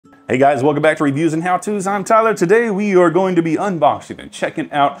Hey guys, welcome back to Reviews and How-Tos. I'm Tyler. Today we are going to be unboxing and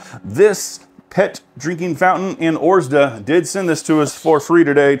checking out this pet drinking fountain, and ORSDA did send this to us for free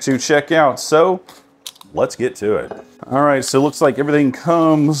today to check out. So let's get to it. All right, so it looks like everything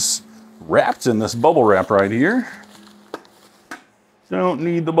comes wrapped in this bubble wrap right here. Don't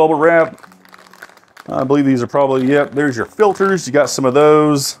need the bubble wrap. I believe these are probably, yep, there's your filters. You got some of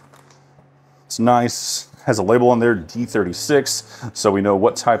those. It's nice. Has a label on there, D36, so we know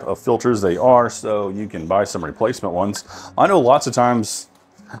what type of filters they are, so you can buy some replacement ones. I know lots of times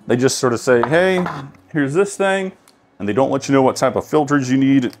they just sort of say, hey, here's this thing, and they don't let you know what type of filters you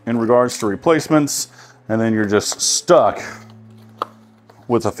need in regards to replacements, and then you're just stuck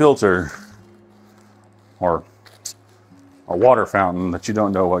with a filter or a water fountain that you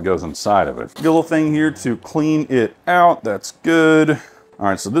don't know what goes inside of it. Get a little thing here to clean it out. That's good. All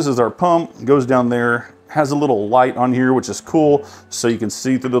right, so this is our pump. It goes down there. Has a little light on here, which is cool, so you can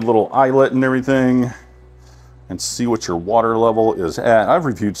see through the little eyelet and everything and see what your water level is at. I've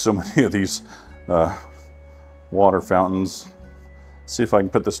reviewed so many of these water fountains. See if I can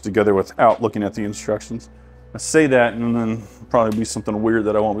put this together without looking at the instructions. I say that and then probably be something weird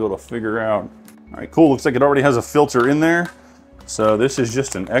that I won't be able to figure out. All right, cool. Looks like it already has a filter in there. So this is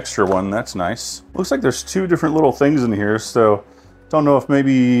just an extra one. That's nice. Looks like there's two different little things in here. So don't know if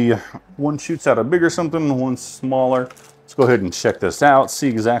maybe one shoots out a bigger something, one smaller. Let's go ahead and check this out, see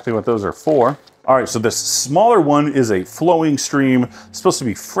exactly what those are for. All right, so this smaller one is a flowing stream, it's supposed to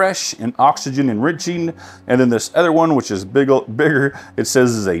be fresh and oxygen enriching. And then this other one, which is bigger, it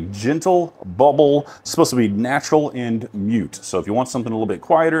says is a gentle bubble, it's supposed to be natural and mute. So if you want something a little bit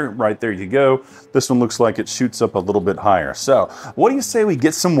quieter, right there you go. This one looks like it shoots up a little bit higher. So what do you say we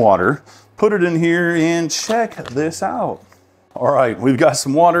get some water, put it in here and check this out. All right, we've got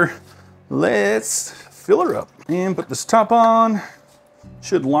some water. Let's fill her up and put this top on.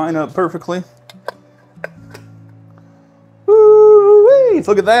 Should line up perfectly. Woo-wee,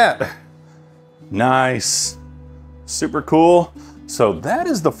 look at that. Nice, super cool. So that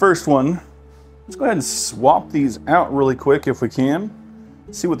is the first one. Let's go ahead and swap these out really quick if we can.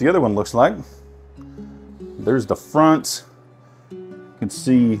 See what the other one looks like. There's the front. You can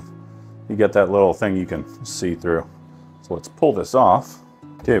see, you got that little thing you can see through. So let's pull this off.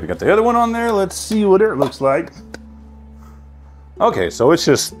 Okay, we got the other one on there. Let's see what it looks like. Okay, so it's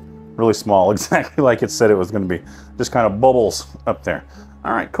just really small, exactly like it said it was gonna be. Just kind of bubbles up there.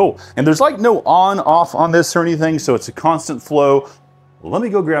 All right, cool. And there's like no on, off on this or anything, so it's a constant flow. Let me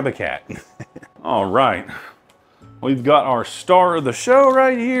go grab a cat. All right, we've got our star of the show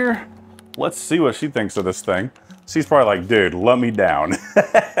right here. Let's see what she thinks of this thing. She's probably like, dude, let me down.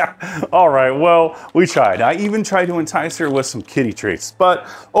 All right, well, we tried. I even tried to entice her with some kitty treats, but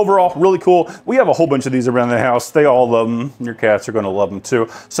overall, really cool. We have a whole bunch of these around the house. They all love them. Your cats are gonna love them too.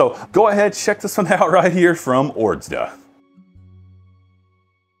 So go ahead, check this one out right here from ORSDA.